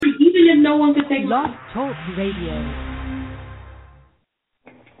no one could take Blog Talk Radio.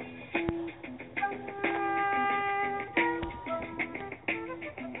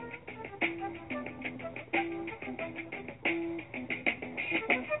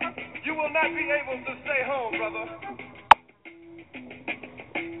 You will not be able to stay home, brother.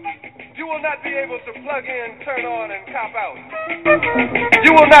 You will not be able to plug in, turn on, and cop out.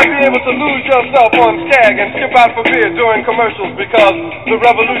 You will not be able to lose yourself on Skag and skip out for beer during commercials because the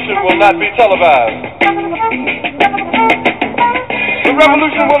revolution will not be televised. The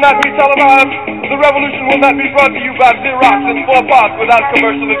revolution will not be televised. The revolution will not be brought to you by Xerox in 4 parts without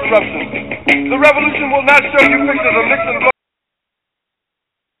commercial interruption. The revolution will not show you pictures of Nixon.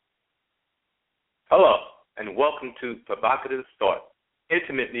 Hello, and welcome to Provocative Thought,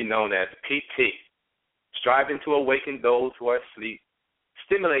 intimately known as PT, striving to awaken those who are asleep,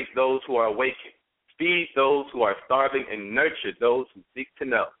 stimulate those who are awakened, feed those who are starving, and nurture those who seek to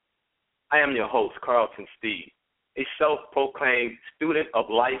know. I am your host, Carlton Steed, a self-proclaimed student of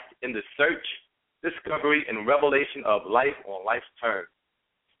life in the search, discovery, and revelation of life on life's terms.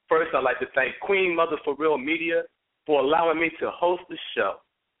 First, I'd like to thank Queen Mother for Real Media for allowing me to host the show.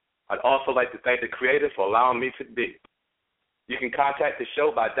 I'd also like to thank the creator for allowing me to be. You can contact the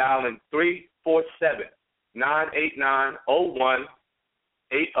show by dialing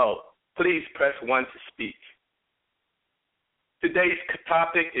 347-989-0180. Please press 1 to speak. Today's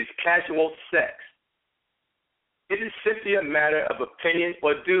topic is casual sex. It is simply a matter of opinion,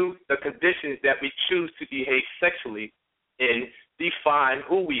 or do the conditions that we choose to behave sexually in define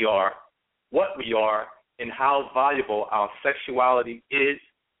who we are, what we are, and how valuable our sexuality is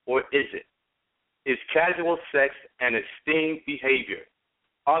or isn't. Is casual sex an esteemed behavior?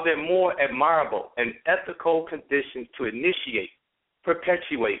 Are there more admirable and ethical conditions to initiate,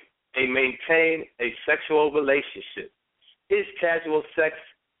 perpetuate, and maintain a sexual relationship? Is casual sex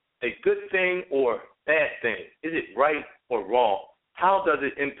a good thing or bad thing? Is it right or wrong? How does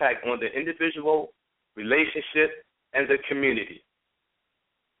it impact on the individual, relationship, and the community?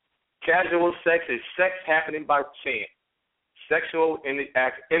 Casual sex is sex happening by chance, sexual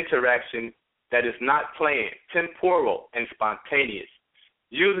interaction that is not planned, temporal, and spontaneous,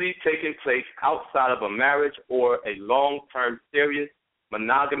 usually taking place outside of a marriage or a long-term, serious,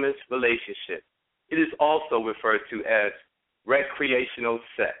 monogamous relationship. It is also referred to as recreational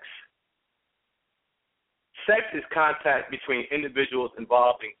sex. Sex is contact between individuals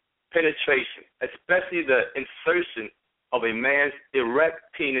involving penetration, especially the insertion of a man's erect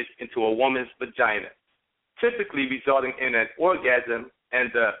penis into a woman's vagina, typically resulting in an orgasm and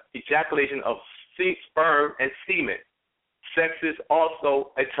the ejaculation of sperm and semen. Sex is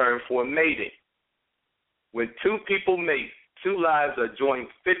also a term for mating. When two people mate, two lives are joined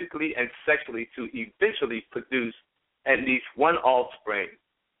physically and sexually to eventually produce at least one offspring.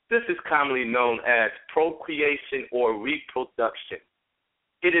 This is commonly known as procreation or reproduction.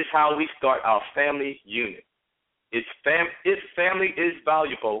 It is how we start our family unit. If family is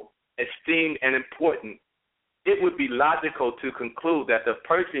valuable, esteemed, and important, it would be logical to conclude that the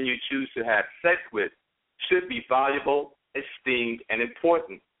person you choose to have sex with should be valuable, esteemed, and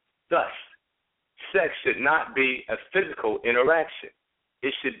important. Thus, sex should not be a physical interaction.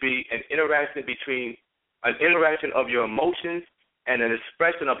 It should be an interaction of your emotions and an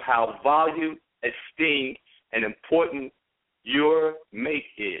expression of how valued, esteemed, and important your mate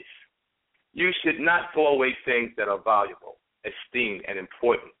is. You should not throw away things that are valuable, esteemed, and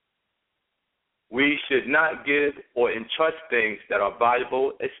important. We should not give or entrust things that are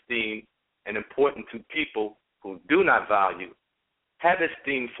valuable, esteemed, and important to people who do not value, have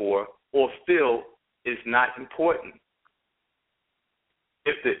esteem for, or feel is not important.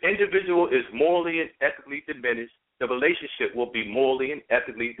 If the individual is morally and ethically diminished, the relationship will be morally and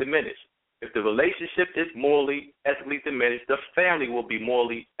ethically diminished. If the relationship is morally, ethically diminished, the family will be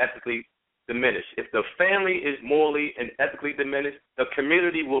morally, ethically diminished. If the family is morally and ethically diminished, the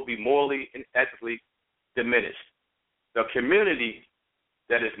community will be morally and ethically diminished. The community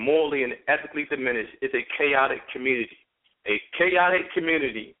that is morally and ethically diminished is a chaotic community. A chaotic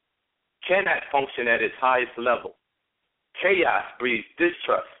community cannot function at its highest level. Chaos breeds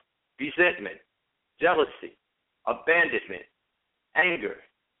distrust, resentment, jealousy, abandonment, anger,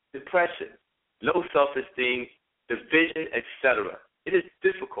 depression, low self-esteem, division, etc. It is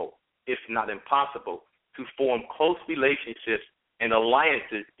difficult, if not impossible, to form close relationships and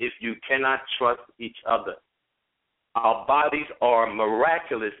alliances if you cannot trust each other. Our bodies are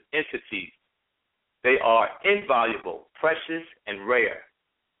miraculous entities. They are invaluable, precious, and rare.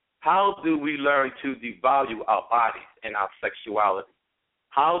 How do we learn to devalue our bodies and our sexuality?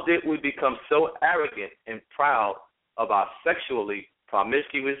 How did we become so arrogant and proud of our sexually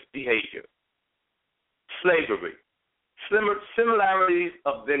promiscuous behavior. Slavery. Similarities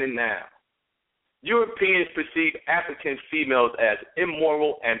of then and now. Europeans perceived African females as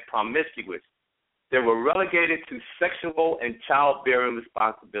immoral and promiscuous. They were relegated to sexual and childbearing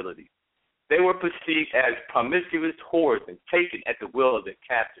responsibilities. They were perceived as promiscuous whores and taken at the will of their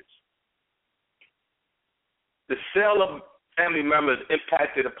captors. The sale of family members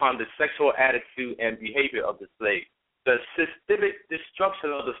impacted upon the sexual attitude and behavior of the slave. The systemic destruction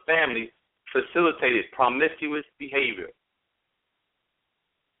of the family facilitated promiscuous behavior.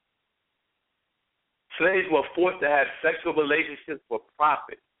 Slaves were forced to have sexual relationships for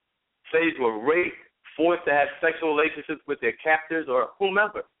profit. Slaves were raped, forced to have sexual relationships with their captors or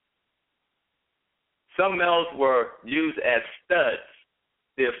whomever. Some males were used as studs.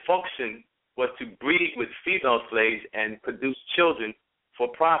 Their function was to breed with female slaves and produce children for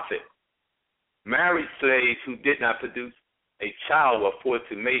profit. Married slaves who did not produce a child were forced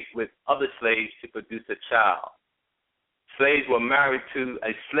to mate with other slaves to produce a child. Slaves were married to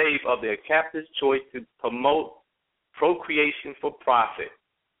a slave of their captor's choice to promote procreation for profit.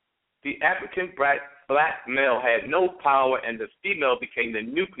 The African black male had no power, and the female became the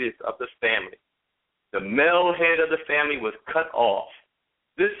nucleus of the family. The male head of the family was cut off.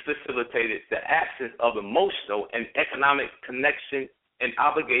 This facilitated the absence of emotional and economic connection and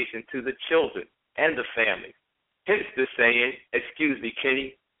obligation to the children and the family. Hence the saying, excuse me,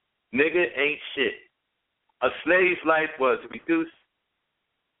 Kenny, nigga ain't shit. A slave's life was reduced.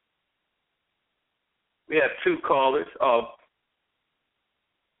 We have two callers.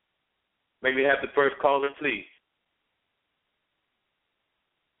 May we have the first caller, please?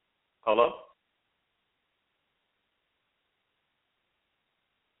 Hello?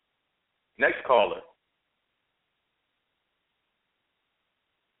 Next caller.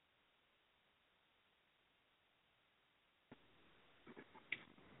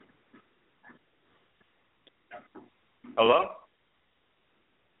 Hello?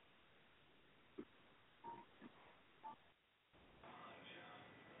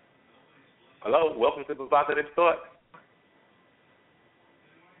 Hello, welcome to Provocative Thought.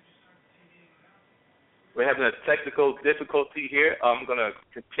 We're having a technical difficulty here. I'm going to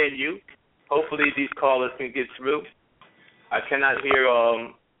continue. Hopefully these callers can get through. I cannot hear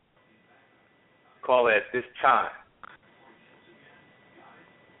caller at this time.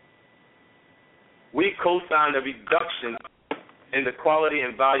 We co-sign a reduction in the quality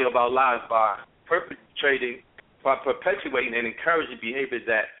and value of our lives by perpetuating and encouraging behaviors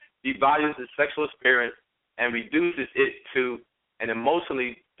that devalues the sexual experience and reduces it to an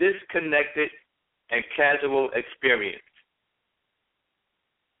emotionally disconnected and casual experience.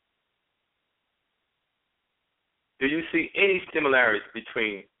 Do you see any similarities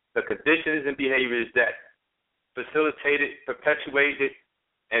between the conditions and behaviors that facilitated, perpetuated,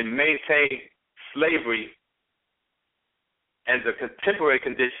 and maintained slavery and the contemporary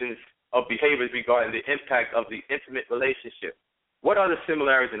conditions of behaviors regarding the impact of the intimate relationship? What are the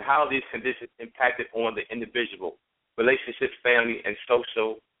similarities and how these conditions impacted on the individual, relationships, family, and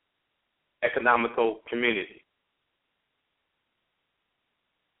social, economical community?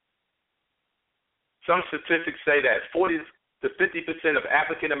 Some statistics say that 40 to 50% of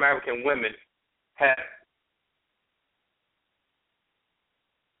African American women have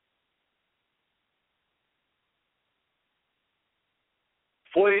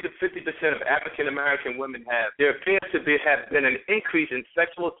of African American women there appears to have been an increase in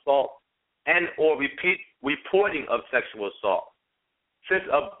sexual assault and or reporting of sexual assault. Since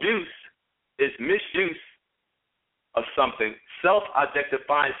abuse is misuse of something,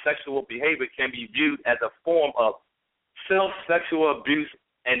 self-objectifying sexual behavior can be viewed as a form of self-sexual abuse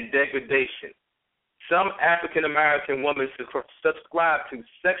and degradation. Some African American women subscribe to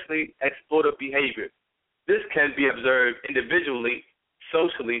sexually exploitative behavior. This can be observed individually,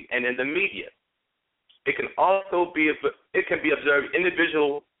 socially, and in the media. It can be observed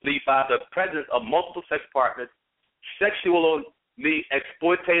individually by the presence of multiple sex partners, sexually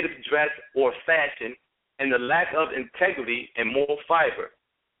exploitative dress or fashion, and the lack of integrity and moral fiber.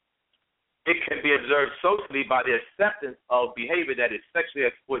 It can be observed socially by the acceptance of behavior that is sexually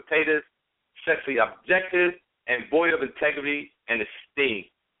exploitative, sexually objective, and void of integrity and esteem.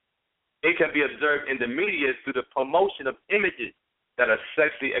 It can be observed in the media through the promotion of images that are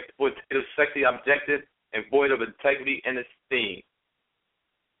sexually exploitative, sexually objective, and void of integrity and esteem.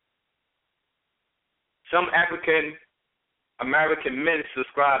 Some African American men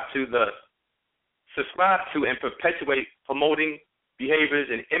subscribe to and perpetuate promoting behaviors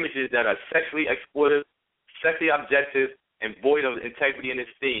and images that are sexually exploitative, sexually objective, and void of integrity and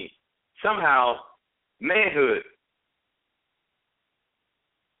esteem. Somehow, manhood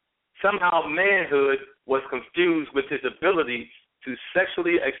Somehow manhood was confused with his ability to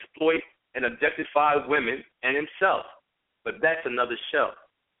sexually exploit and objectify women and himself. But that's another show.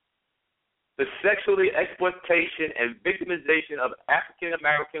 The sexually exploitation and victimization of African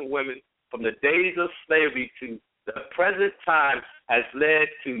American women from the days of slavery to the present time has led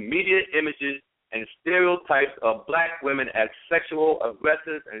to media images and stereotypes of black women as sexual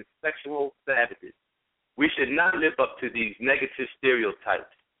aggressors and sexual savages. We should not live up to these negative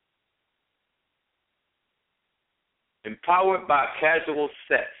stereotypes. Empowered by casual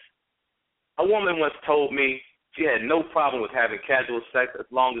sex. A woman once told me she had no problem with having casual sex as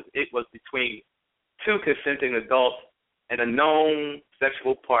long as it was between two consenting adults and a known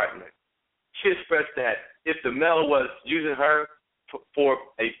sexual partner. She expressed that if the male was using her for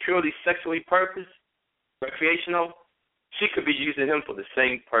a purely sexually purpose, recreational, she could be using him for the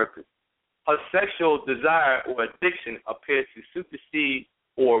same purpose. Her sexual desire or addiction appeared to supersede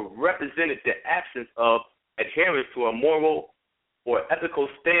or represented the absence of adherence to a moral or ethical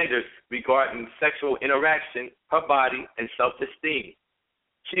standards regarding sexual interaction, her body, and self-esteem.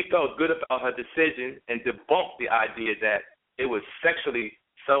 She felt good about her decision and debunked the idea that it was sexually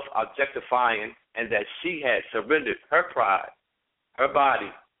self-objectifying and that she had surrendered her pride, her body,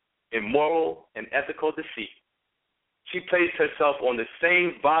 in moral and ethical deceit. She placed herself on the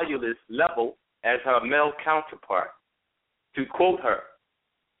same valueless level as her male counterpart. To quote her,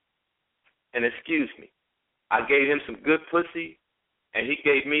 and excuse me, I gave him some good pussy, and he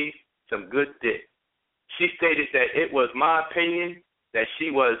gave me some good dick. She stated that it was my opinion that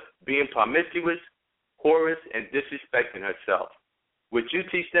she was being promiscuous, whorish, and disrespecting herself. Would you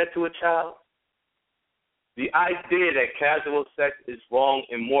teach that to a child? The idea that casual sex is wrong,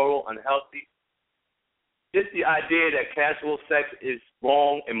 immoral, unhealthy. Is the idea that casual sex is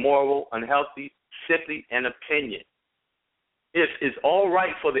wrong, immoral, unhealthy simply an opinion? If it's all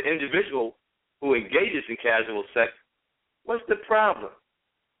right for the individual who engages in casual sex, what's the problem?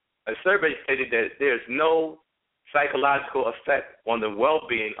 A survey stated that there's no psychological effect on the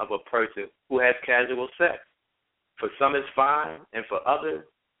well-being of a person who has casual sex. For some it's fine, and for others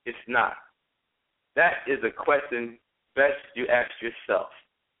it's not. That is a question best you ask yourself.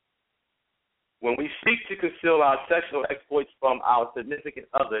 When we seek to conceal our sexual exploits from our significant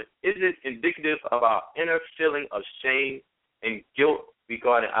other, is it indicative of our inner feeling of shame and guilt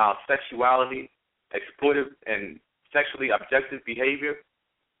regarding our sexuality, exploitive, and sexually objective behavior?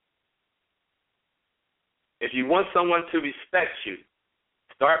 If you want someone to respect you,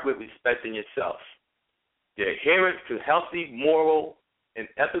 start with respecting yourself. The adherence to healthy, moral, and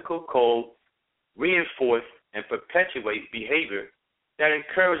ethical codes reinforce and perpetuate behavior that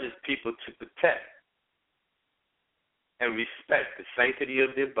encourages people to protect and respect the sanctity of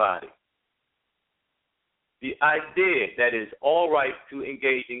their body. The idea that it is all right to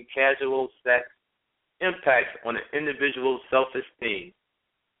engage in casual sex impacts on an individual's self-esteem.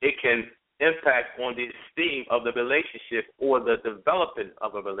 It can impact on the esteem of the relationship or the development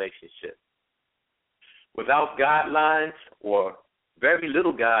of a relationship. Without guidelines or very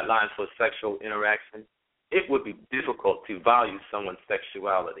little guidelines for sexual interaction, it would be difficult to value someone's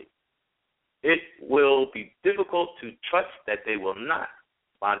sexuality. It will be difficult to trust that they will not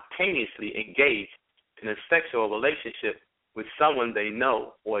spontaneously engage in a sexual relationship with someone they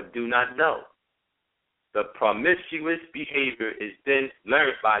know or do not know. The promiscuous behavior is then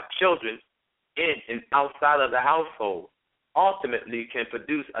learned by children in and outside of the household, ultimately can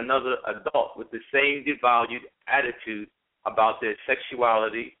produce another adult with the same devalued attitude about their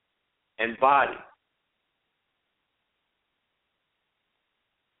sexuality and body.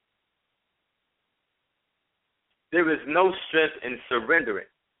 There is no strength in surrendering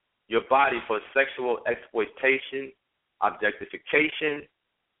your body for sexual exploitation, objectification,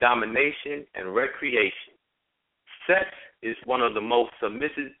 domination, and recreation. Sex is one of the most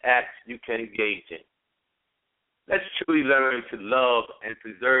submissive acts you can engage in. Let's truly learn to love and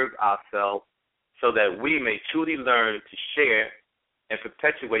preserve ourselves so that we may truly learn to share and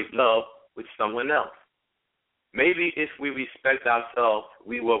perpetuate love with someone else. Maybe if we respect ourselves,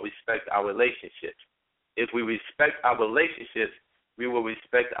 we will respect our relationships. If we respect our relationships, we will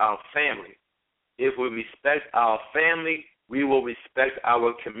respect our family. If we respect our family, we will respect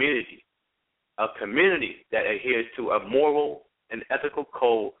our community. A community that adheres to a moral and ethical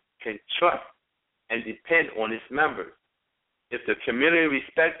code can trust and depend on its members. If the community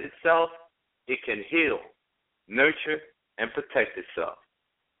respects itself, it can heal, nurture, and protect itself.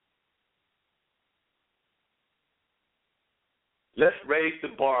 Let's raise the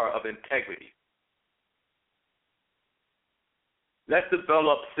bar of integrity. Let's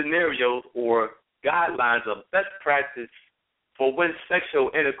develop scenarios or guidelines of best practice for when sexual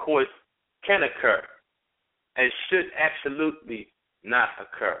intercourse can occur and should absolutely not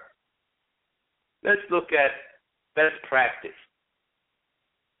occur. Let's look at best practice.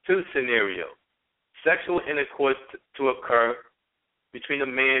 2 scenarios. Sexual intercourse to occur between a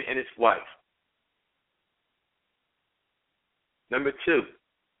man and his wife. Number 2,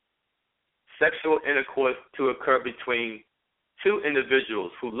 sexual intercourse to occur between 2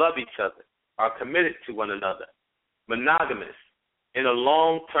 individuals who love each other, are committed to one another, monogamous, in a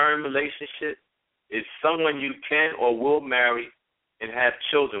long-term relationship, is someone you can or will marry and have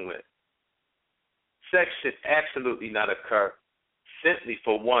children with. Sex should absolutely not occur simply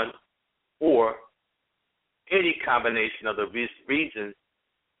for one or any combination of the reasons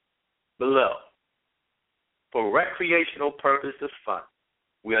below. For recreational purposes of fun.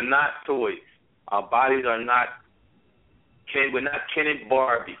 We are not toys. Our bodies are not we're not Ken and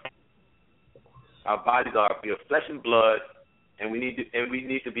Barbie. Our bodies are flesh and blood, and we need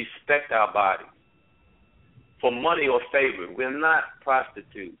to respect our bodies. For money or favor, we're not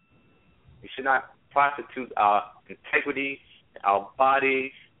prostitutes. We should not prostitute our integrity, our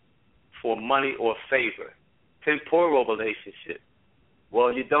bodies for money or favor. Temporal relationship.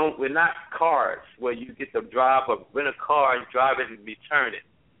 Well, we're not cars where you get to drive or rent a car and drive it and return it.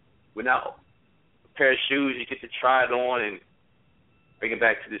 We're not a pair of shoes you get to try it on and bring it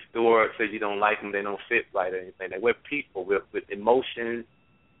back to the store because you don't like them, they don't fit right or anything. We're people with emotions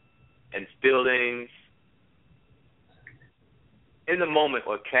and feelings in the moment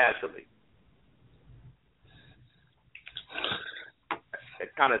or casually. It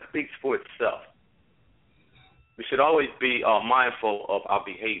kind of speaks for itself. We should always be mindful of our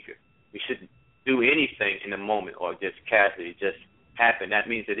behavior. We shouldn't do anything in the moment or just casually just happen. That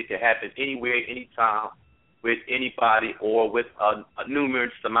means that it can happen anywhere, anytime, with anybody or with a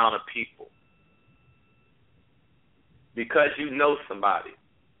numerous amount of people. Because you know somebody.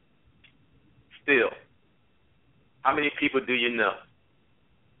 Still, how many people do you know?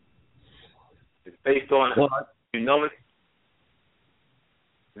 It's based on you knowing.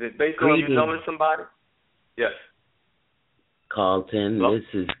 Is it based on you knowing somebody? Yes. Carlton, hello? This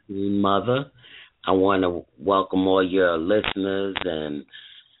is Mother. I want to welcome all your listeners and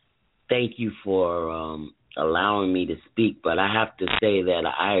thank you for allowing me to speak. But I have to say that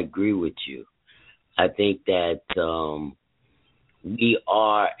I agree with you. I think that we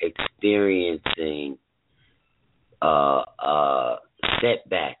are experiencing a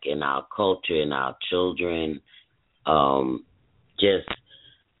setback in our culture, in our children, just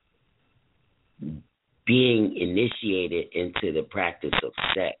being initiated into the practice of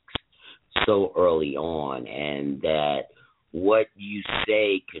sex so early on, and that what you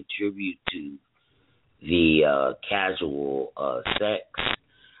say contribute to the casual sex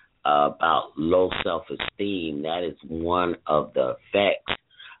about low self-esteem. That is one of the effects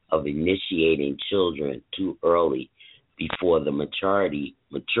of initiating children too early before the maturity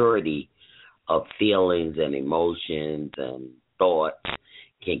of feelings and emotions and thoughts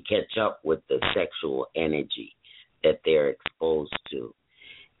can catch up with the sexual energy that they're exposed to.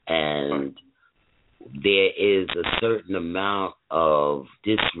 And there is a certain amount of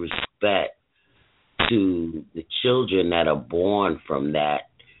disrespect to the children that are born from that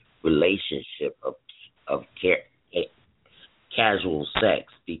relationship of casual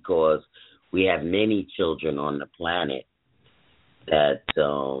sex, because we have many children on the planet that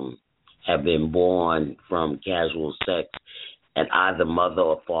have been born from casual sex, and either mother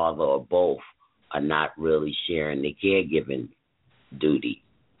or father or both are not really sharing the caregiving duty.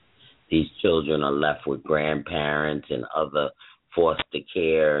 These children are left with grandparents and other foster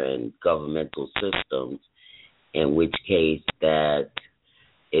care and governmental systems, in which case that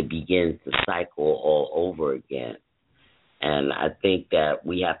it begins the cycle all over again. And I think that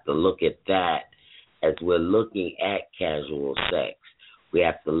we have to look at that as we're looking at casual sex. We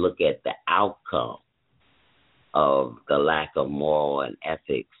have to look at the outcome of the lack of moral and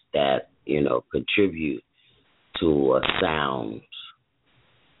ethics that, contribute to a sound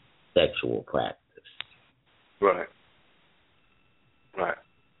sexual practice. Right.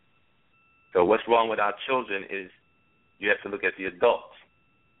 So what's wrong with our children is you have to look at the adults.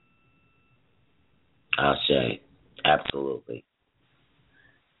 I'll say, absolutely.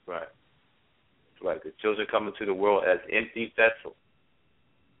 Right. The children come into the world as empty vessels.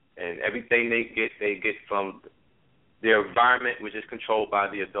 And everything they get from their environment, which is controlled by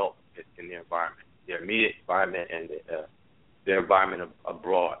the adult in their environment, their immediate environment and their environment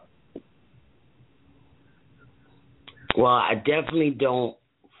abroad. Well, I definitely don't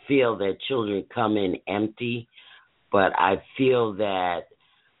feel that children come in empty, but I feel that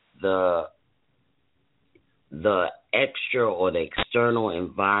the extra or the external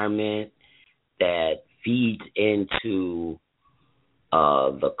environment that feeds into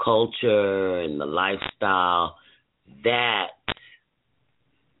the culture and the lifestyle, that,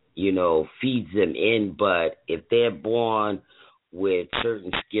 feeds them in. But if they're born with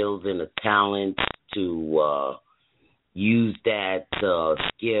certain skills and a talent to use that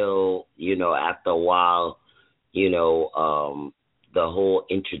skill, after a while, the whole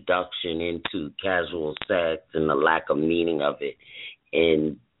introduction into casual sex and the lack of meaning of it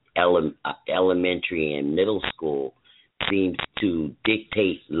in elementary and middle school seems to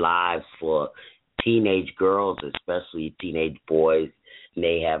dictate lives for teenage girls, especially teenage boys. And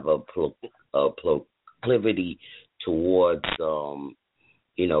they have a proclivity towards,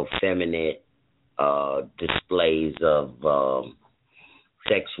 feminine displays of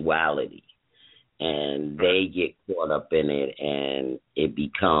sexuality. And they get caught up in it, and it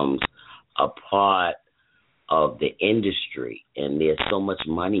becomes a part of the industry. And there's so much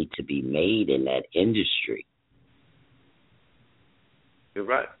money to be made in that industry. You're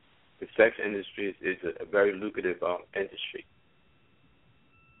right. The sex industry is a very lucrative industry,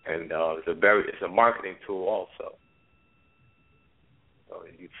 and it's a marketing tool also. So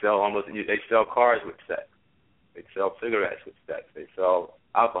they sell cars with sex, they sell cigarettes with sex, they sell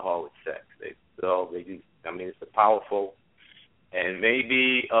alcohol with sex. It's a powerful, and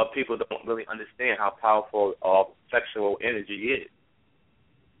maybe people don't really understand how powerful sexual energy is.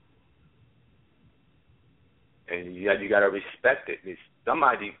 And you got to respect it.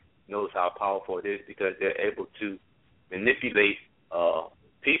 Somebody knows how powerful it is because they're able to manipulate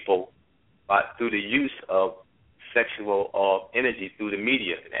people through the use of sexual energy through the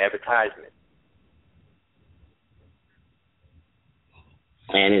media and advertisement.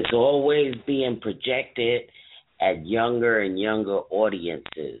 And it's always being projected at younger and younger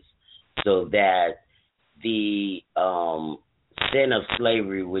audiences, so that the sin of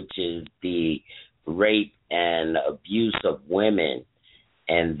slavery, which is the rape and abuse of women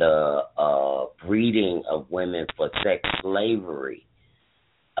and the breeding of women for sex slavery,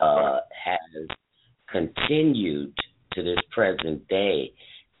 has continued to this present day,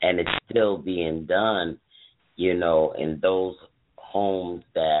 and it's still being done, in those homes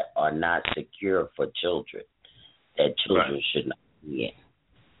that are not secure for children, that children should not be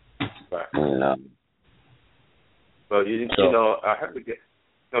in. Right. Well, I heard it.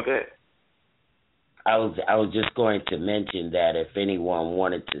 No, go ahead. I was just going to mention that if anyone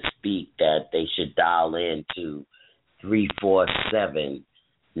wanted to speak, that they should dial in to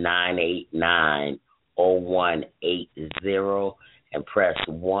 347-989-0180 and press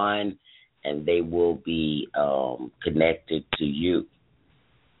 1, and they will be connected to you.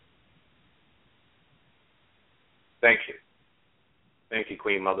 Thank you. Thank you,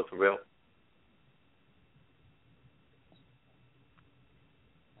 Queen Mother, for real.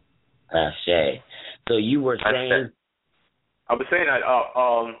 Ashe. So you were saying? I was saying that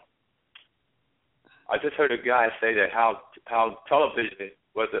I just heard a guy say that how television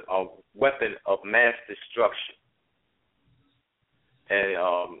was a weapon of mass destruction.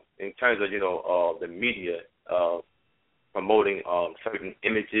 And in terms of, the media promoting certain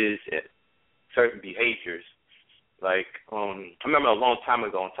images and certain behaviors, like I remember a long time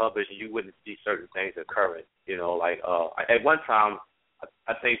ago on television, you wouldn't see certain things occurring. At one time,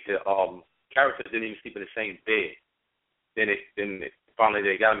 I think the characters didn't even sleep in the same bed. Then finally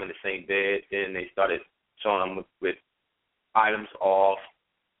they got them in the same bed. Then they started showing them with items off,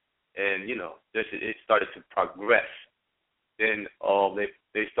 and it started to progress. Then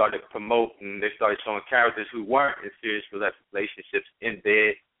they started promoting. They started showing characters who weren't in serious relationships in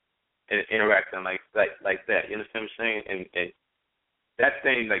bed and interacting like that. You understand what I'm saying? And that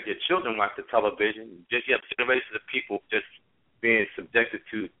thing, like your children watch the television. Just you have generations of people just being subjected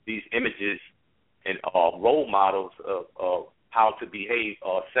to these images and role models of how to behave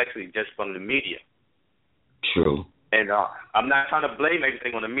sexually just from the media. True. And I'm not trying to blame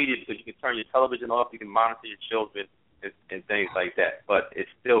everything on the media, because you can turn your television off, you can monitor your children and things like that. But it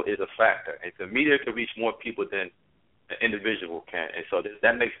still is a factor. And the media can reach more people than an individual can. And so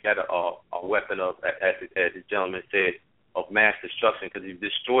that makes that a weapon of, as the gentleman said, of mass destruction, because you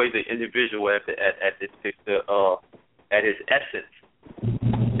destroy the individual at his essence.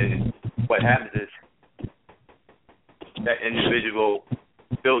 And what happens is that individual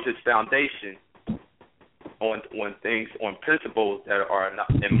builds his foundation on things, on principles that are not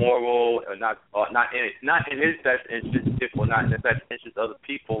immoral, or not in his best interest, or not in the best interest of the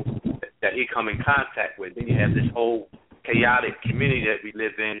people that he come in contact with. Then you have this whole chaotic community that we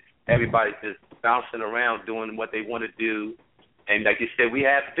live in. Everybody's just bouncing around doing what they want to do, and like you said, we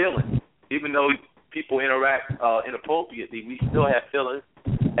have feelings. Even though people interact inappropriately, we still have feelings.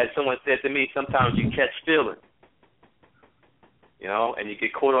 As someone said to me, sometimes you catch feelings, and you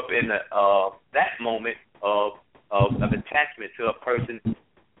get caught up in that moment of attachment to a person,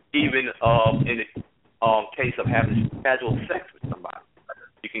 even in the case of having casual sex with somebody.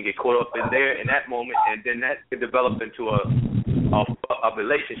 You can get caught up in that moment, and then that can develop into a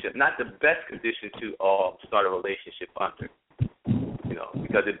relationship. Not the best condition to start a relationship under,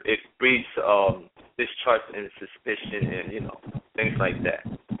 because it breeds distrust and suspicion and things like that.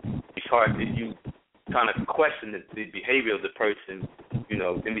 It's hard if you kind of question the behavior of the person.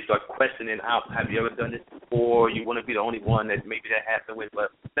 Then we start questioning, have you ever done this before? You want to be the only one that maybe that happened with,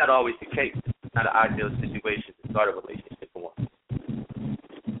 but not always the case. Not an ideal situation to start a relationship for one.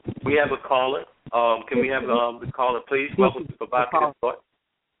 We have a caller. Can we have the caller, please? Welcome to Provocative Thought.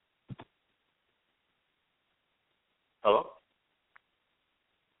 Hello?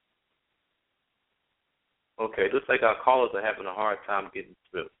 Okay, looks like our callers are having a hard time getting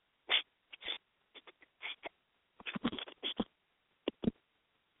through.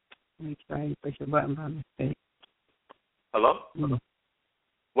 Let me try to push your button by mistake. Hello? Mm-hmm.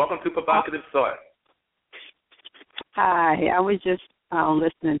 Welcome to Provocative Thought. Hi, I was just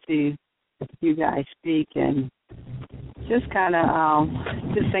listening to you guys speak and just kind of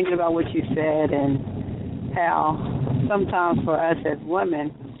just thinking about what you said and how sometimes for us as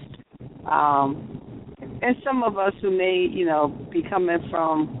women, and some of us who may, be coming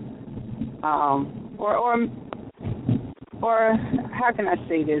from, or how can I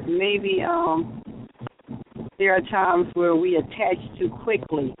say this? Maybe there are times where we attach too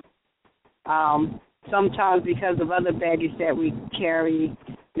quickly. Sometimes because of other baggage that we carry,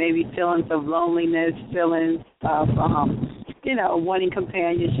 maybe feelings of loneliness, feelings of, wanting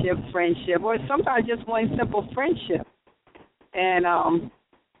companionship, friendship, or sometimes just wanting simple friendship. And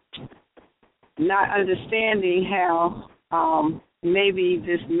not understanding how maybe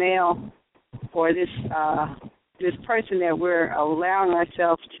this male or this person that we're allowing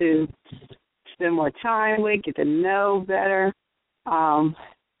ourselves to spend more time with, get to know better,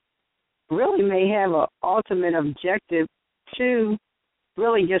 really may have an ultimate objective to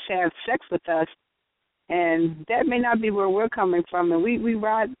really just have sex with us, and that may not be where we're coming from. And we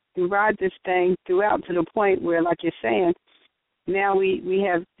ride this thing throughout to the point where, like you're saying, now we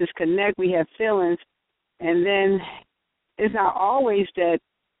have disconnect, we have feelings, and then it's not always that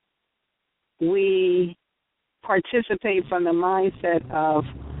we participate from the mindset of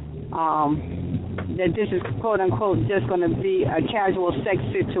that this is, quote-unquote, just going to be a casual sex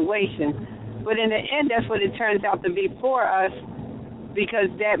situation. But in the end, that's what it turns out to be for us, because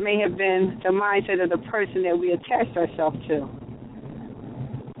that may have been the mindset of the person that we attached ourselves to.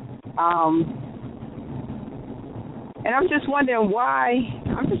 And I'm just wondering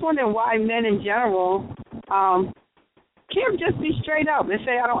why men in general can't just be straight up and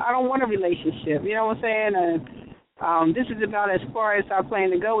say, I don't want a relationship. You know what I'm saying? And this is about as far as I plan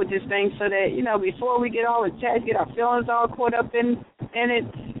to go with this thing, so that, before we get all attached, get our feelings all caught up in it,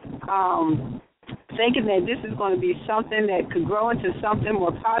 thinking that this is going to be something that could grow into something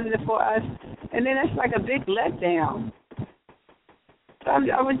more positive for us, and then it's like a big letdown. So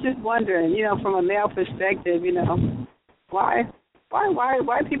I was just wondering, from a male perspective, why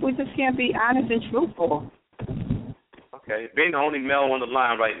people just can't be honest and truthful. Okay, being the only male on the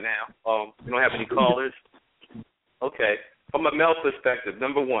line right now, we don't have any callers. Okay, from a male perspective,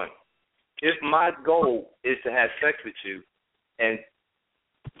 number one, if my goal is to have sex with you, and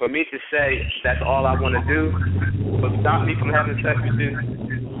for me to say that's all I want to do, but stop me from having sex with you,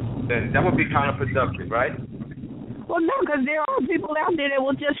 then that would be counterproductive, right? Well, no, because there are people out there that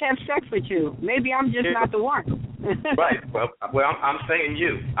will just have sex with you. Maybe I'm just not the one. Right. Well, I'm saying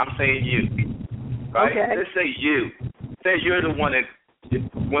you. Right? Okay. Let's say you. Say you're the one that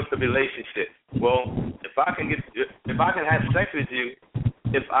wants the relationship. Well, if I can have sex with you,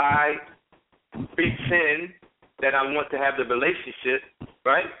 if I pretend that I want to have the relationship,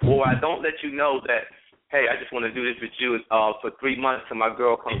 right? Or I don't let you know that, hey, I just want to do this with you for 3 months till my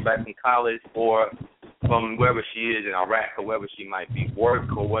girl comes back from college or from wherever she is in Iraq or wherever she might be,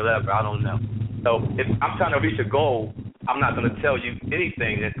 work or whatever, I don't know. So if I'm trying to reach a goal, I'm not going to tell you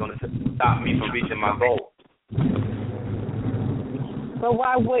anything that's going to stop me from reaching my goal. But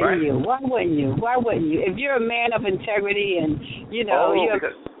why wouldn't right? you? Why wouldn't you? If you're a man of integrity and,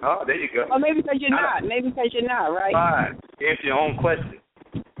 there you go. Or maybe because you're not. Maybe because you're not, right? Fine. Answer your own question.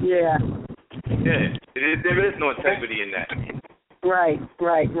 Yeah. Yeah. There is no integrity in that. Right.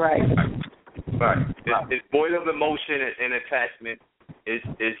 Right. It's void of emotion and attachment.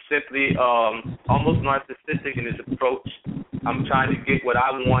 It's simply almost narcissistic in its approach I'm trying to get what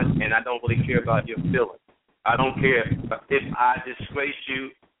I want, and I don't really care about your feelings. I don't care if I disgrace you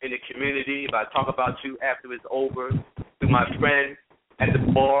in the community, if I talk about you after it's over, to my friend at the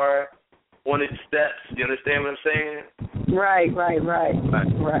bar, on the steps. You understand what I'm saying? Right.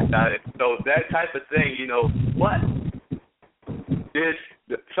 So that type of thing, what? There's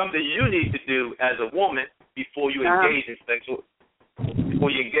something you need to do as a woman before you engage in sex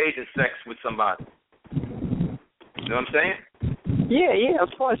with somebody. You know what I'm saying? Yeah, of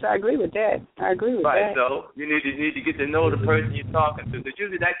course, I agree with that. Right, so you need to get to know the person you're talking to. Because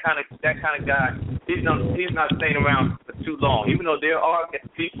usually that kind of guy, he's not staying around for too long. Even though there are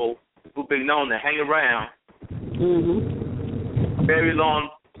people who've been known to hang around very long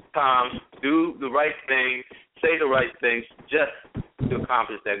times, do the right things, say the right things, just to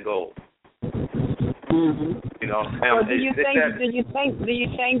accomplish that goal. Well, do you think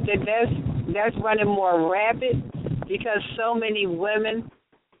that that's running more rapid because so many women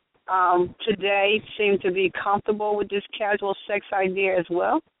today seem to be comfortable with this casual sex idea as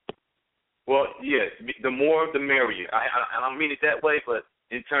well? Well, yeah, the more the merrier. I don't mean it that way, but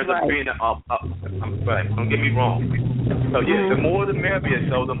in terms of being I'm right. Don't get me wrong. So yeah, the more the merrier.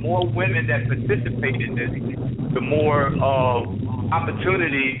 So the more women that participate in this, the more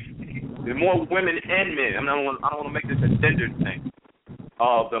opportunities. The more women and men. I don't want to make this a gender thing.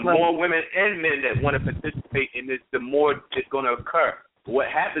 The more women and men that want to participate in this, the more it's going to occur.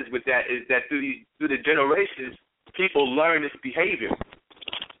 What happens with that is that through the generations, people learn this behavior,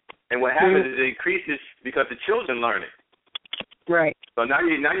 and what happens is it increases because the children learn it. Right. So now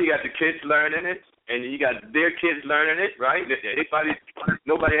you got the kids learning it, and you got their kids learning it, right?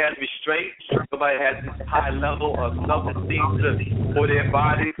 Nobody has restraint. Nobody has this high level of self-esteem for their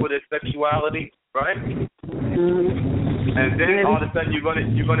body, for their sexuality, right? And then all of a sudden you run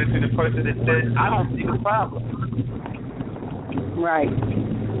into the person that says, I don't see the problem. Right.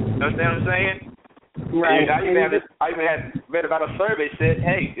 You understand what I'm saying? Right. I even had read about a survey that said,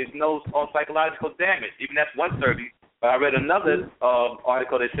 hey, there's no psychological damage. Even that's one survey. But I read another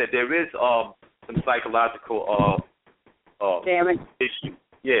article that said there is some psychological damage issues.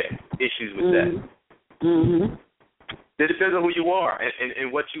 Yeah, issues with that. It depends on who you are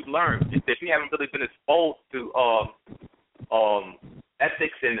and what you've learned. If you haven't really been exposed to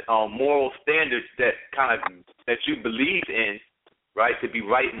ethics and moral standards that you believe in, right, to be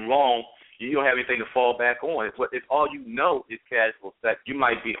right and wrong, you don't have anything to fall back on. If all you know is casual sex, you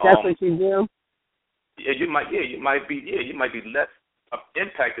might be. That's what you do. Yeah, you might be less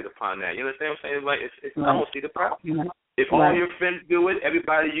impacted upon that. You understand what I'm saying? Like, I don't see the problem. If all your friends do it,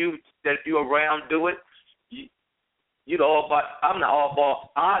 everybody that you're around do it, I'm the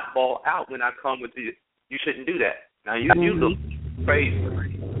oddball out when I come with you. You shouldn't do that. Now you look crazy.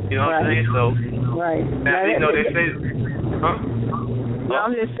 You know what I'm saying? So they say. No,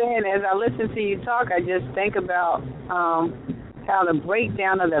 I'm just saying, as I listen to you talk, I just think about how the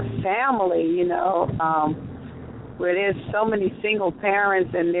breakdown of the family, where there's so many single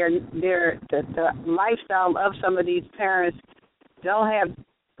parents and the lifestyle of some of these parents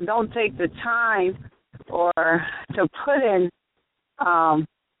don't take the time or to put in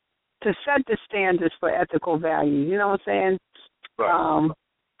to set the standards for ethical values. You know what I'm saying? Right.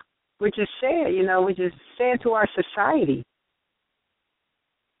 Which is sad, which is sad to our society.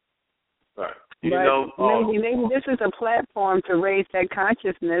 Right. Maybe this is a platform to raise that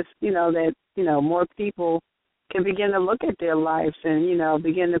consciousness, that more people can begin to look at their lives and,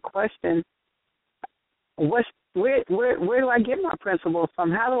 begin to question where do I get my principles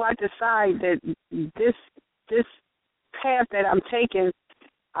from? How do I decide that this path that I'm taking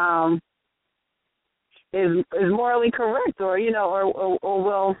is morally correct, or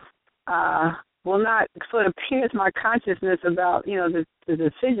will not sort of pierce my consciousness about the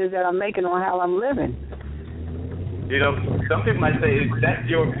decisions that I'm making on how I'm living. Some people might say, that's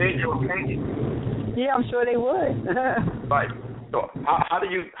your opinion. Yeah, I'm sure they would. Right. So how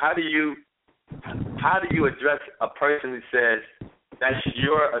do you address a person who says that's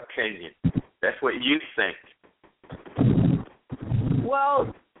your opinion? That's what you think.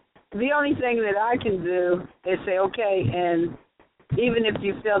 Well, the only thing that I can do is say, okay, and even if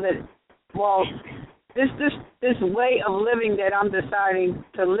you feel that, well, this way of living that I'm deciding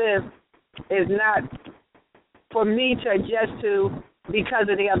to live is not for me to adjust to because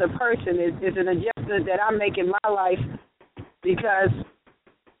of the other person. It's an adjustment that I make in my life because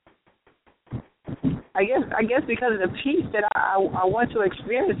I guess because of the peace that I want to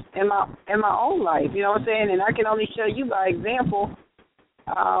experience in my own life. You know what I'm saying? And I can only show you by example,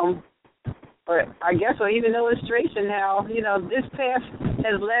 or even illustration how this path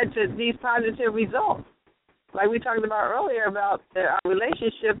has led to these positive results. like we talked about earlier about the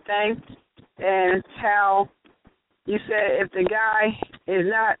relationship thing, and how you said if the guy is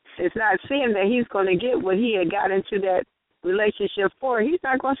not seeing that he's going to get what he had got into that relationship for, he's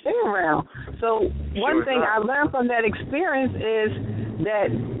not going to stay around. So one thing I learned from that experience is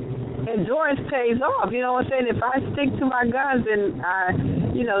that endurance pays off. You know what I'm saying? If I stick to my guns and I,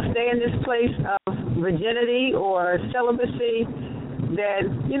 stay in this place of virginity or celibacy, that,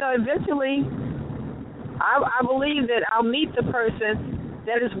 eventually I believe that I'll meet the person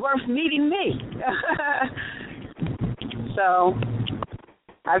that is worth meeting me. So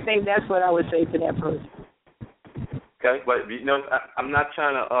I think that's what I would say to that person. Okay, but I'm not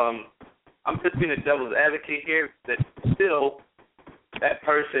trying to. I'm just being a devil's advocate here. That still, that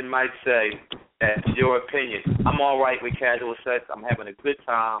person might say, that's your opinion. I'm all right with casual sex. I'm having a good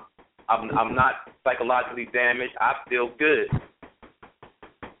time. I'm not psychologically damaged. I feel good.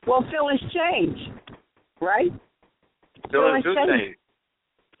 Well, feelings change, right? Feelings do change.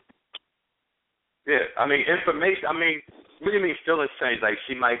 Yeah, I mean, information. I mean, what do you mean feelings change? Like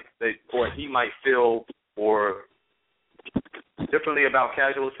he might feel or differently about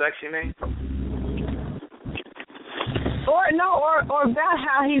casual sex, you mean? Or about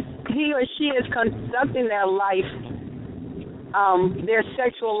how he or she is conducting their life, their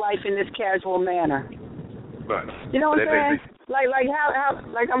sexual life in this casual manner. Right. You know what I'm saying? Like how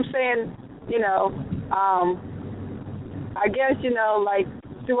like I'm saying, I guess, like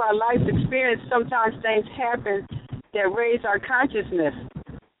through our life experience, sometimes things happen that raise our consciousness,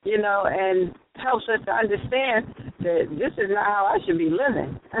 and helps us to understand that this is not how I should be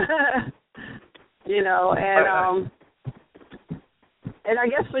living. And I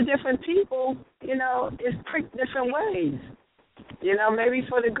guess for different people, it's different ways. Maybe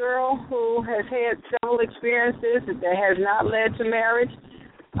for the girl who has had several experiences that has not led to marriage,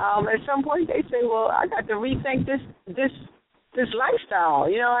 at some point they say, well, I got to rethink this lifestyle.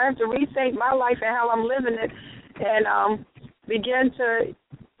 I have to rethink my life and how I'm living it, and begin to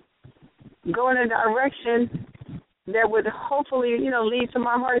go in a direction that would hopefully, lead to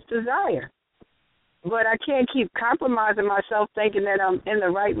my heart's desire. But I can't keep compromising myself thinking that I'm in the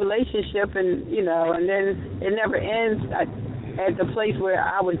right relationship and, and then it never ends at the place where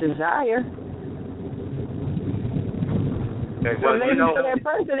I would desire. Okay, so maybe for that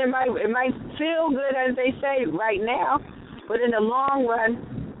person it might feel good, as they say, right now, but in the long run,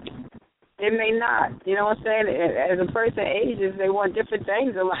 it may not. You know what I'm saying? As a person ages, they want different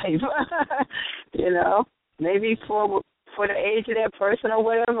things in life. Maybe for the age of that person or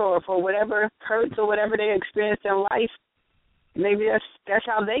whatever, or for whatever hurts or whatever they experienced in life, maybe that's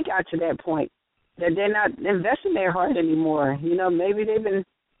how they got to that point, that they're not investing their heart anymore. Maybe they've been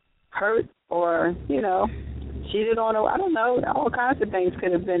hurt or, cheated on, or I don't know, all kinds of things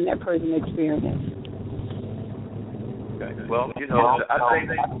could have been that person's experience. Okay. Well, I think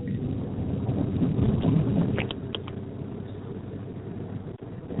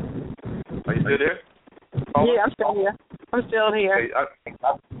Are you still there? Yeah, I'm still here. Okay,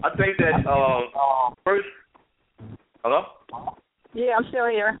 I think that first. Hello? Yeah, I'm still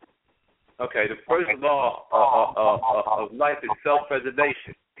here. Okay, the first law of life is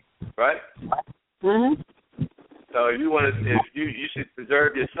self-preservation, right? Mhm. So if you should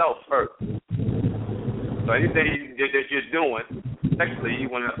preserve yourself first. So anything that you're doing, sexually, you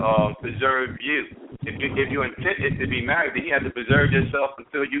want to preserve you. If your intent is to be married, then you have to preserve yourself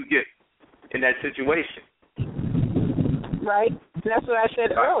until you get in that situation. Right. That's what I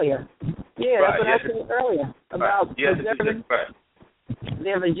said earlier. Yeah, that's what I said earlier about preserving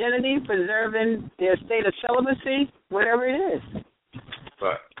their virginity, preserving their state of celibacy, whatever it is.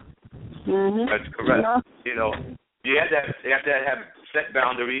 Right. Mm-hmm. That's correct. You have to have set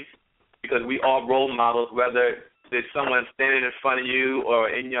boundaries, because we are role models, whether there's someone standing in front of you or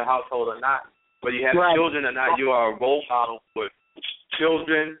in your household or not. Whether you have children or not, you are a role model for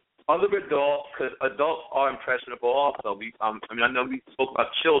children, other adults, because adults are impressionable also. I know we spoke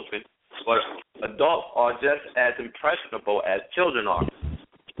about children, but adults are just as impressionable as children are.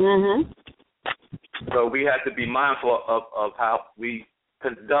 Mhm. So we have to be mindful of how we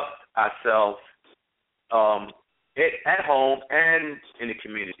conduct ourselves at home and in the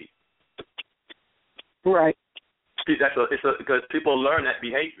community. Right. Because people learn that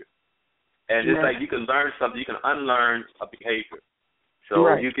behavior, and it's like you can learn something, you can unlearn a behavior.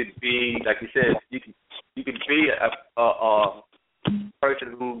 So you could be, like you said, you could be a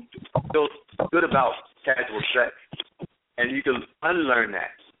person who feels good about casual sex, and you can unlearn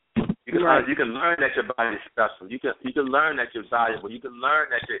that. You can learn that your body is special. You can learn that you're valuable. You can learn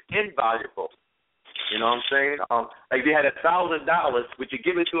that you're invaluable. You know what I'm saying? Like if you had $1,000, would you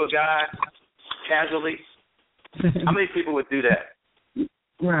give it to a guy casually? How many people would do that?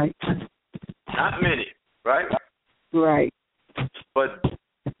 Right. Not many, right? Right. But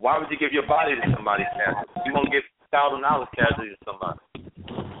why would you give your body to somebody casually? You won't give $1,000 casually to somebody.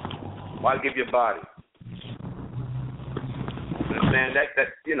 Why give your body? You understand that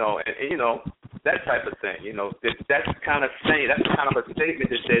that type of thing. That's kind of saying, that's kind of a statement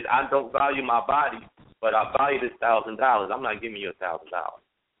that says I don't value my body, but I value this $1,000. I'm not giving you $1,000.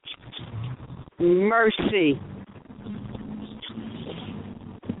 Mercy.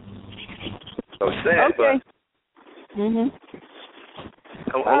 So sad, okay. but. Mhm.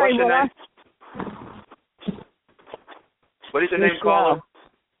 What's your name? What is your name, caller?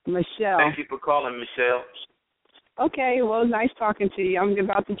 Michelle. Thank you for calling, Michelle. Okay, well, nice talking to you. I'm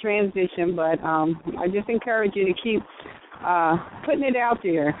about to transition, but I just encourage you to keep putting it out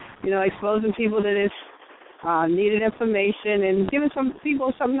there, exposing people to this needed information and giving some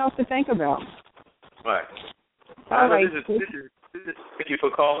people something else to think about. Right. All right. This is, thank you for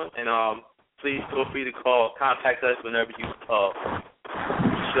calling, and please feel free to contact us whenever you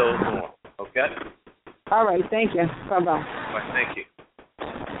show's on, okay? All right, thank you. Bye-bye. All right, thank you.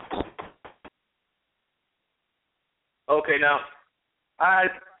 Okay, now, I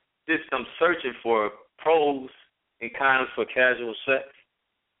did some searching for pros and cons for casual sex.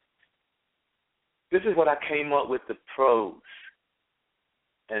 This is what I came up with, the pros.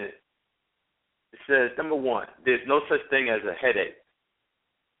 And it says, number one, there's no such thing as a headache.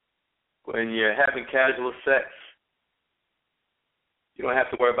 When you're having casual sex, you don't have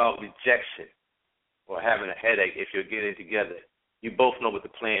to worry about rejection or having a headache if you're getting together. You both know what the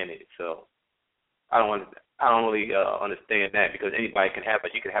plan is. So I don't really understand that, because anybody can have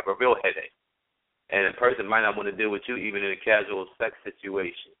it. You can have a real headache, and a person might not want to deal with you even in a casual sex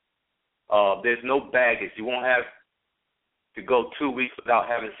situation. There's no baggage. You won't have to go 2 weeks without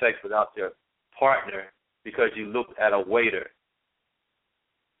having sex without your partner because you looked at a waiter.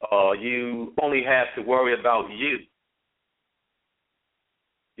 You only have to worry about you.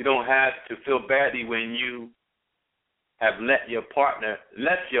 You don't have to feel badly when you have left your partner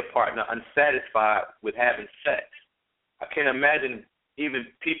unsatisfied with having sex. I can't imagine even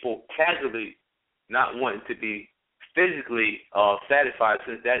people casually not wanting to be physically satisfied,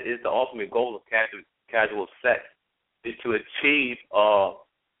 since that is the ultimate goal of casual sex, is to achieve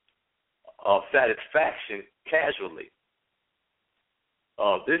satisfaction casually.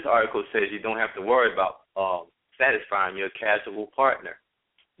 This article says you don't have to worry about satisfying your casual partner.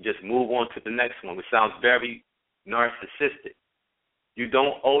 Just move on to the next one, which sounds very narcissistic. You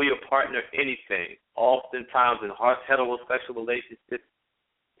don't owe your partner anything. Oftentimes in heterosexual relationships,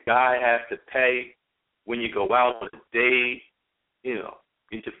 the guy has to pay when you go out on a date,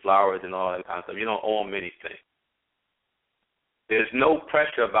 get your flowers and all that kind of stuff. You don't owe him anything. There's no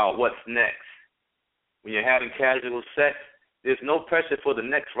pressure about what's next. When you're having casual sex, there's no pressure for the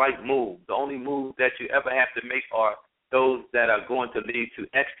next right move. The only moves that you ever have to make are those that are going to lead to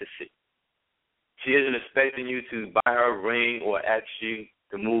ecstasy. She isn't expecting you to buy her a ring or ask you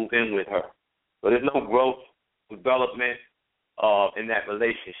to move in with her. So there's no growth, development in that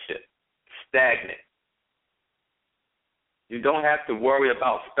relationship. Stagnant. You don't have to worry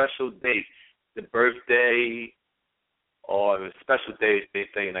about special dates, the birthday or special days,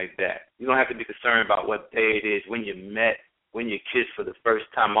 anything like that. You don't have to be concerned about what day it is, when you met, when you kissed for the first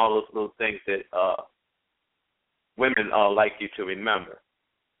time, all those little things that women like you to remember.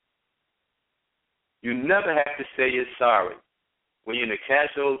 You never have to say you're sorry. When you're in a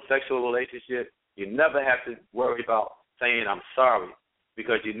casual sexual relationship, you never have to worry about saying I'm sorry,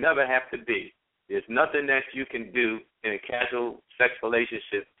 because you never have to be. There's nothing that you can do in a casual sex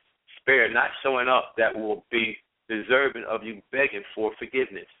relationship, not showing up, that will be deserving of you begging for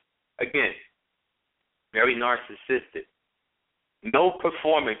forgiveness. Again, very narcissistic. No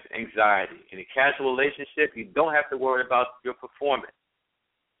performance anxiety. In a casual relationship, you don't have to worry about your performance.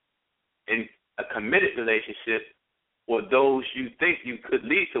 In a committed relationship, or those you think you could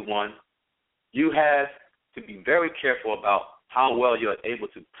lead to one, you have to be very careful about how well you're able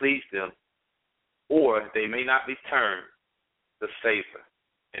to please them, or they may not return the favor.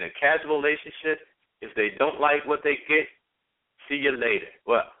 In a casual relationship, if they don't like what they get, see you later.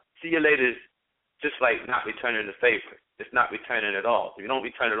 Well, see you later is just like not returning the favor. It's not returning at all. If you don't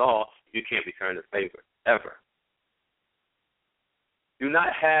return at all, you can't return the favor, ever. Do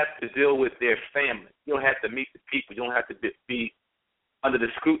not have to deal with their family. You don't have to meet the people. You don't have to be under the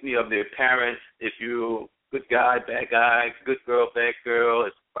scrutiny of their parents. If you're a good guy, bad guy, good girl, bad girl,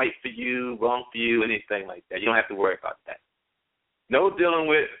 it's right for you, wrong for you, anything like that. You don't have to worry about that. No dealing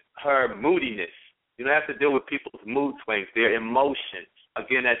with her moodiness. You don't have to deal with people's mood swings, their emotions.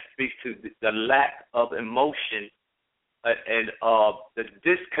 Again, that speaks to the lack of emotion and the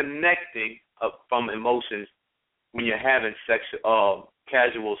disconnecting from emotions when you're having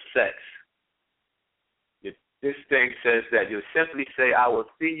casual sex. This thing says that you'll simply say, I will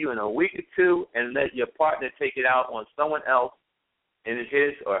see you in a week or two, and let your partner take it out on someone else in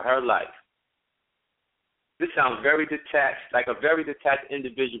his or her life. This sounds very detached, like a very detached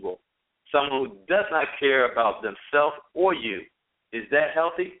individual, someone who does not care about themselves or you. Is that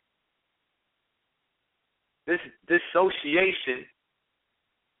healthy? This dissociation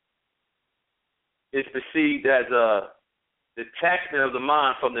is perceived as a detachment of the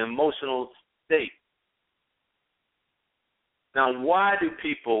mind from the emotional state. Now, why do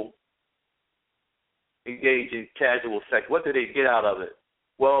people engage in casual sex? What do they get out of it?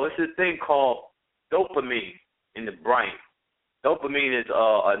 Well, it's a thing called dopamine in the brain. Dopamine is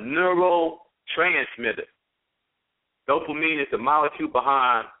a neurotransmitter. Dopamine is the molecule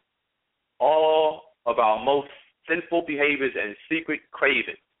behind all of our most sinful behaviors and secret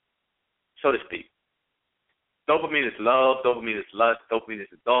cravings, so to speak. Dopamine is love, dopamine is lust, dopamine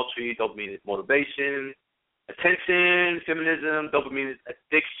is adultery, dopamine is motivation, attention, feminism. Dopamine is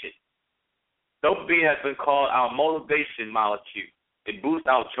addiction. Dopamine has been called our motivation molecule. It boosts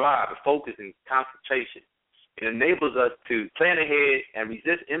our drive, focus, and concentration. It enables us to plan ahead and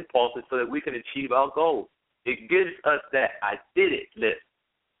resist impulses so that we can achieve our goals. It gives us that I did it list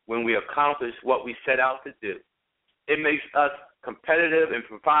when we accomplish what we set out to do. It makes us competitive and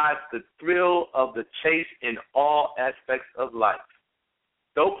provides the thrill of the chase in all aspects of life.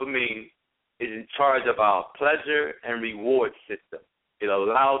 Dopamine is in charge of our pleasure and reward system. It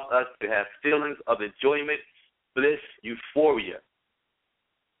allows us to have feelings of enjoyment, bliss, euphoria.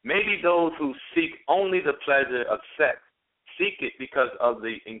 Maybe those who seek only the pleasure of sex seek it because of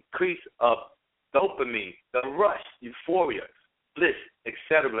the increase of dopamine, the rush, euphoria, bliss,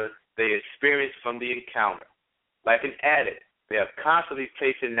 etc. they experience from the encounter. Like an addict, they are constantly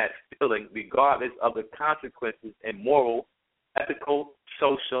chasing that feeling regardless of the consequences and moral, ethical,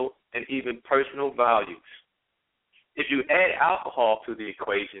 social, and even personal values. If you add alcohol to the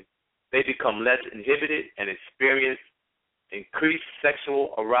equation, they become less inhibited and experience increased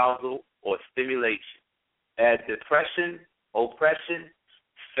sexual arousal or stimulation. Add depression, oppression,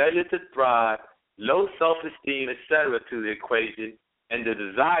 failure to thrive, low self-esteem, etc. to the equation, and the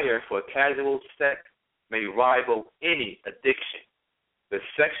desire for casual sex may rival any addiction. The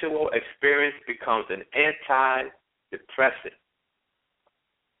sexual experience becomes an antidepressant.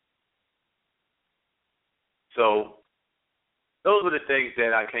 So those were the things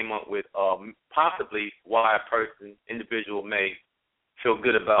that I came up with, possibly why a individual may feel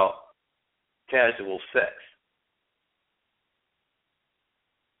good about casual sex.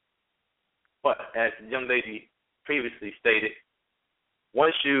 But as the young lady previously stated,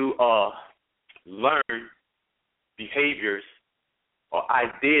 once you learn behaviors or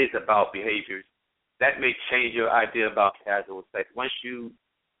ideas about behaviors, that may change your idea about casual sex. Once you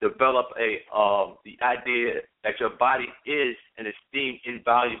develop the idea that your body is an esteemed,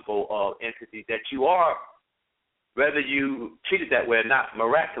 invaluable entity, that you are, whether you treat it that way or not,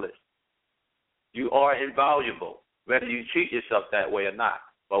 miraculous. You are invaluable, whether you treat yourself that way or not.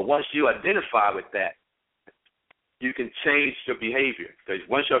 But once you identify with that, you can change your behavior. Because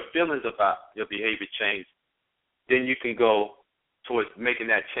once your feelings about your behavior change, then you can go towards making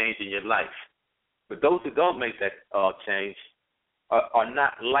that change in your life. But those who don't make that change are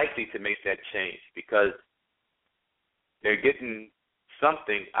not likely to make that change because they're getting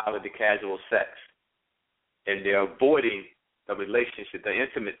something out of the casual sex, and they're avoiding the relationship, the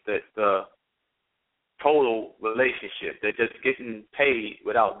intimate, the total relationship. They're just getting paid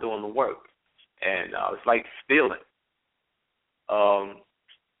without doing the work, and it's like stealing.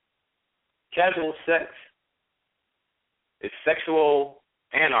 Casual sex is sexual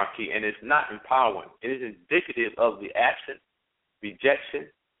anarchy, and it's not empowering. It is indicative of the absence, rejection,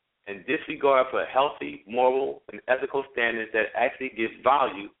 and disregard for healthy, moral, and ethical standards that actually give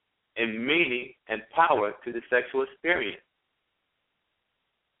value and meaning and power to the sexual experience.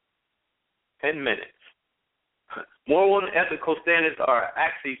 10 minutes. Moral and ethical standards are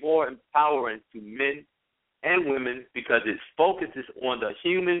actually more empowering to men and women because it focuses on the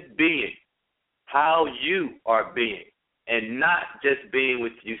human being, how you are being, and not just being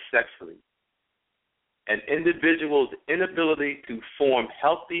with you sexually. An individual's inability to form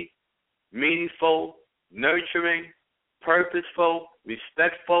healthy, meaningful, nurturing, purposeful,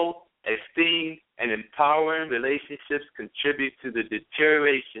 respectful, esteemed, and empowering relationships contribute to the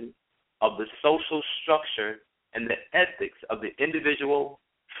deterioration of the social structure and the ethics of the individual,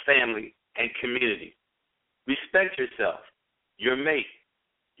 family, and community. Respect yourself, your mate,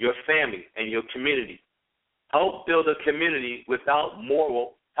 your family, and your community. Help build a community with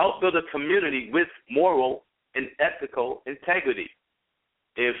moral and ethical integrity.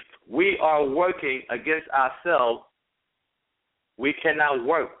 If we are working against ourselves, we cannot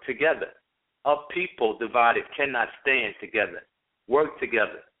work together. A people divided cannot stand together. Work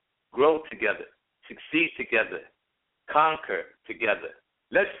together, grow together, succeed together, conquer together.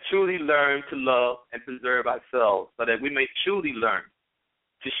 Let's truly learn to love and preserve ourselves so that we may truly learn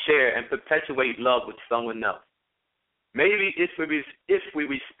to share and perpetuate love with someone else. Maybe if we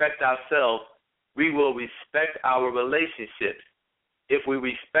respect ourselves, we will respect our relationships. If we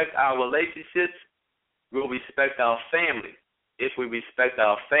respect our relationships, we'll respect our family. If we respect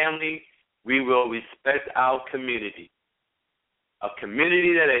our family, we will respect our community. A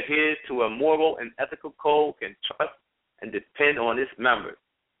community that adheres to a moral and ethical code can trust and depend on its members.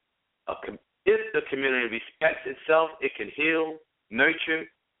 If the community respects itself, it can heal, nurture,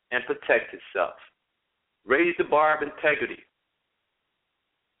 and protect itself. Raise the bar of integrity.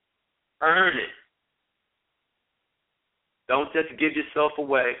 Earn it. Don't just give yourself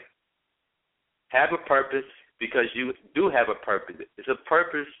away. Have a purpose, because you do have a purpose. It's a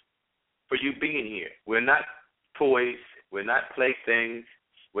purpose for you being here. We're not toys. We're not playthings.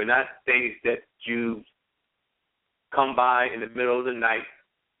 We're not things that you come by in the middle of the night.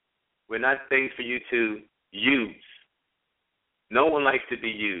 We're not things for you to use. No one likes to be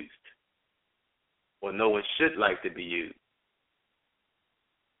used, or no one should like to be used.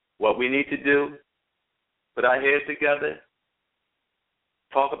 What we need to do, put our heads together,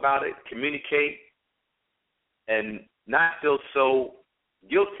 talk about it, communicate, and not feel so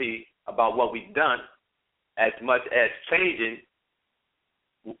guilty about what we've done as much as changing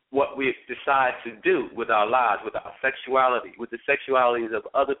what we decide to do with our lives, with our sexuality, with the sexualities of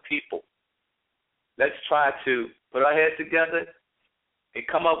other people. Let's try to put our heads together and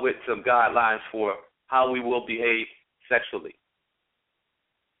come up with some guidelines for how we will behave sexually.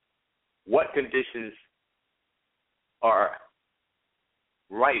 What conditions are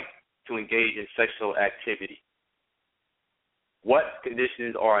right to engage in sexual activity? What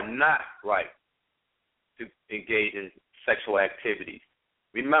conditions are not right to engage in sexual activities?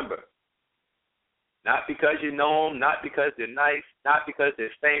 Remember, not because you know them, not because they're nice, not because they're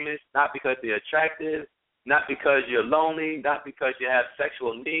famous, not because they're attractive, not because you're lonely, not because you have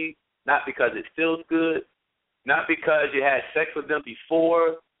sexual needs, not because it feels good, not because you had sex with them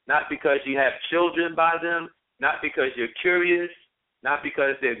before, not because you have children by them, not because you're curious, not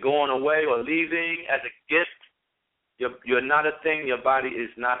because they're going away or leaving as a gift. You're not a thing. Your body is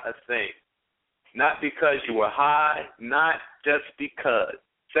not a thing. Not because you were high, not just because.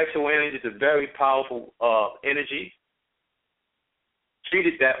 Sexual energy is a very powerful energy. Treat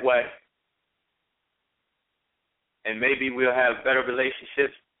it that way, and maybe we'll have better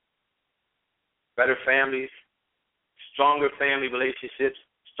relationships, better families, stronger family relationships,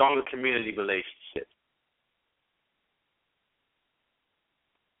 stronger community relationships.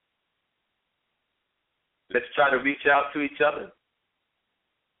 Let's try to reach out to each other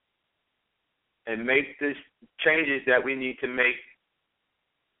and make the changes that we need to make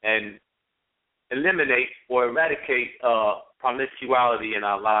and eliminate or eradicate promiscuity in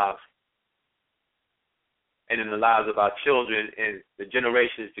our lives and in the lives of our children and the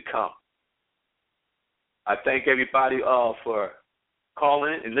generations to come. I thank everybody for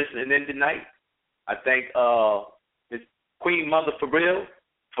calling and listening in tonight. I thank Ms. Queen Mother for real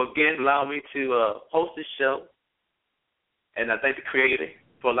for again allowing me to host this show, and I thank the Creator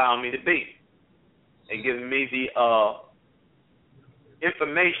for allowing me to be and giving me the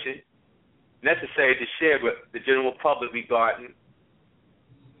information necessary to share with the general public regarding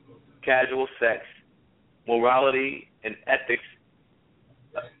casual sex, morality, and ethics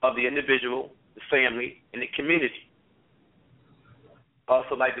of the individual, the family, and the community. I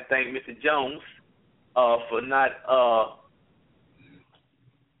also like to thank Mr. Jones for not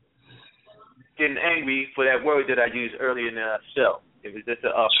getting angry for that word that I used earlier in the show. It was just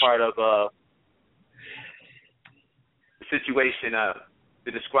a part of the situation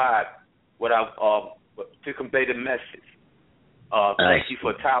to describe what I to convey the message. Thank you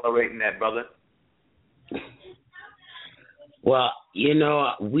for tolerating that, brother. Well, you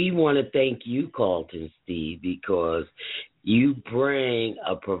know, we want to thank you, Carlton Steed, because you bring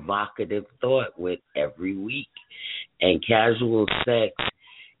a provocative thought with every week, and casual sex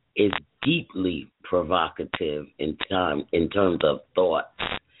is deeply provocative in terms of thoughts.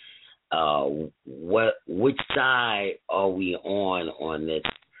 Which side are we on this?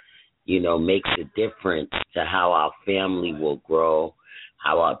 You know, makes a difference to how our family will grow,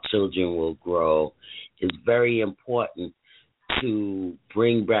 how our children will grow. It's very important to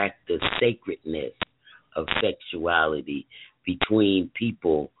bring back the sacredness of sexuality between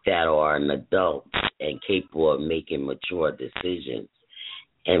people that are an adult and capable of making mature decisions,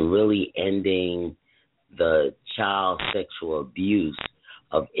 and really ending the child sexual abuse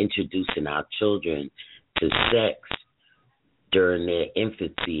of introducing our children to sex during their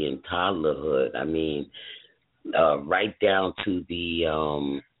infancy and toddlerhood. I mean, right down to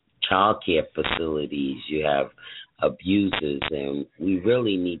the child care facilities, you have abuses, and we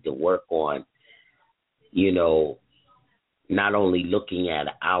really need to work on, not only looking at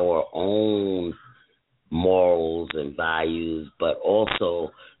our own morals and values, but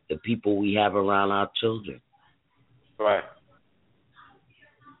also the people we have around our children. Right.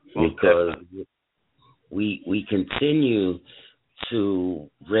 Because we continue to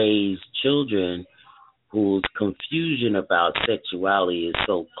raise children whose confusion about sexuality is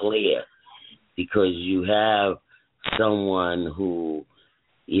so clear, because you have someone who,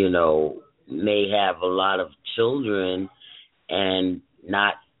 may have a lot of children and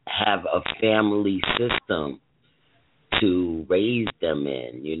not have a family system to raise them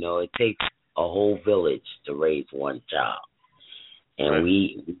in. It takes a whole village to raise one child. And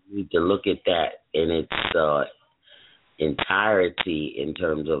we need to look at that in its entirety in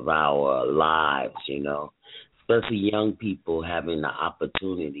terms of our lives, especially young people having the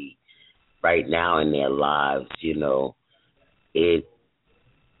opportunity right now in their lives,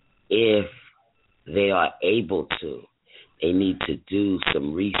 if they are able to, they need to do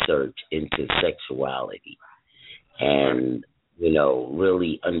some research into sexuality and,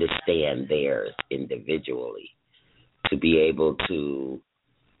 really understand theirs individually to be able to,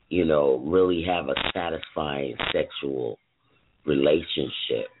 really have a satisfying sexual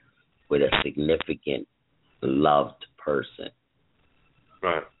relationship with a significant, loved person.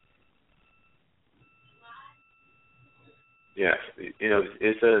 Right. Yes.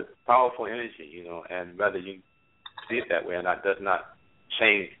 It's a powerful energy, and whether you see it that way or not does not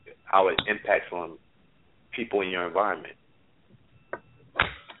change how it impacts on people in your environment.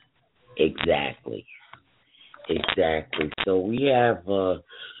 Exactly. So we have 2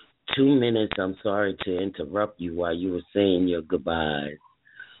 minutes. I'm sorry to interrupt you while you were saying your goodbyes,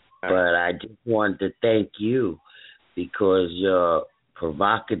 but I just wanted to thank you because your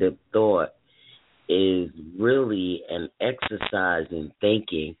provocative thought is really an exercise in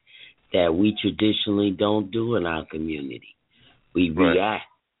thinking that we traditionally don't do in our community. We react,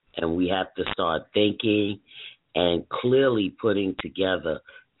 and we have to start thinking and clearly putting together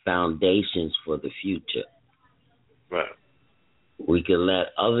foundations for the future. Right. We can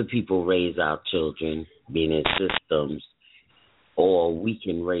let other people raise our children, being in systems, or we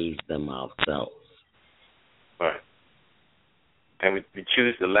can raise them ourselves. Right. And we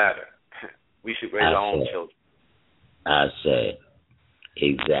choose the latter. We should raise our own children. I say,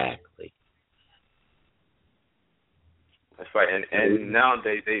 exactly. That's right. And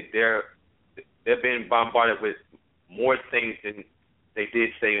nowadays they're being bombarded with more things than they did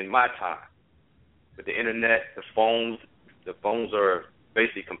say in my time. With the internet, the phones are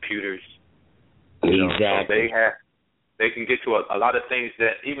basically computers. Exactly. So they can get to a lot of things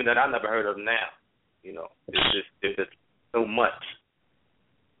that I never heard of now. There's just so much.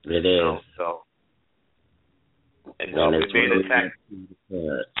 It is. And we're being attacked.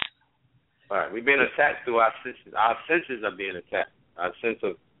 All right, we're being attacked through our senses. Our senses are being attacked. Our sense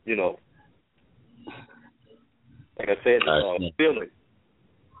of, like I said, feeling.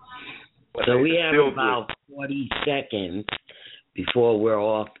 So we have about 40 seconds before we're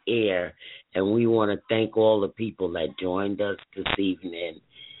off air, and we want to thank all the people that joined us this evening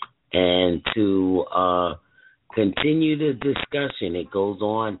and to continue the discussion. It goes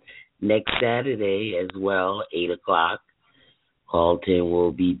on next Saturday as well, 8 o'clock. Carlton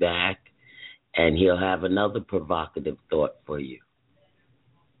will be back, and he'll have another provocative thought for you.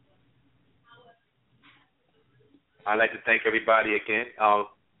 I'd like to thank everybody again.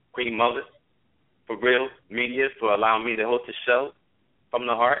 Queen Mother, for real media, for allowing me to host the show from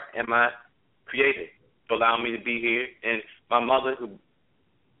the heart, and my creator for allowing me to be here, and my mother who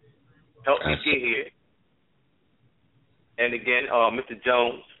helped me get here. And again, Mr.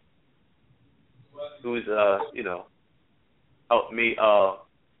 Jones, who's helped me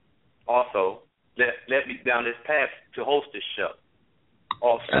also led me down this path to host this show.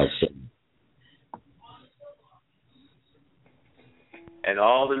 Also. And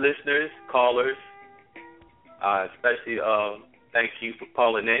all the listeners, callers, especially thank you for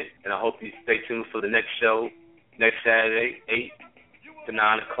calling in, and I hope you stay tuned for the next show next Saturday, 8 to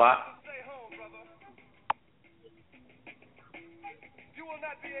 9 o'clock.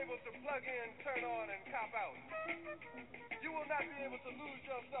 be able to plug in, turn on, and cop out. You will not be able to lose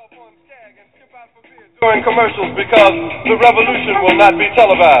yourself on Skag and skip out for beer during commercials because the revolution will not be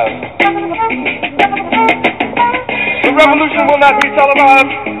televised. The revolution will not be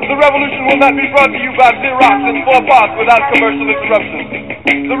televised. The revolution will not be brought to you by Xerox in 4 parts without commercial interruptions.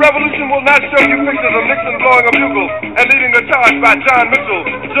 The revolution will not show you pictures of Nixon blowing a bugle and leading a charge by John Mitchell,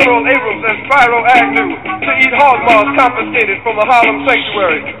 General Abrams, and Spyro Agnew to eat hog maws confiscated from a Harlem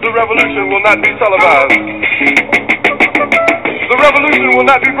sanctuary. The revolution will not be televised. The revolution will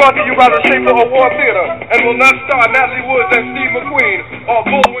not be brought to you by the Schaefer Award Theater and will not star Natalie Woods and Steve McQueen or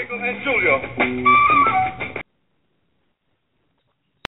Bullwinkle and Julia.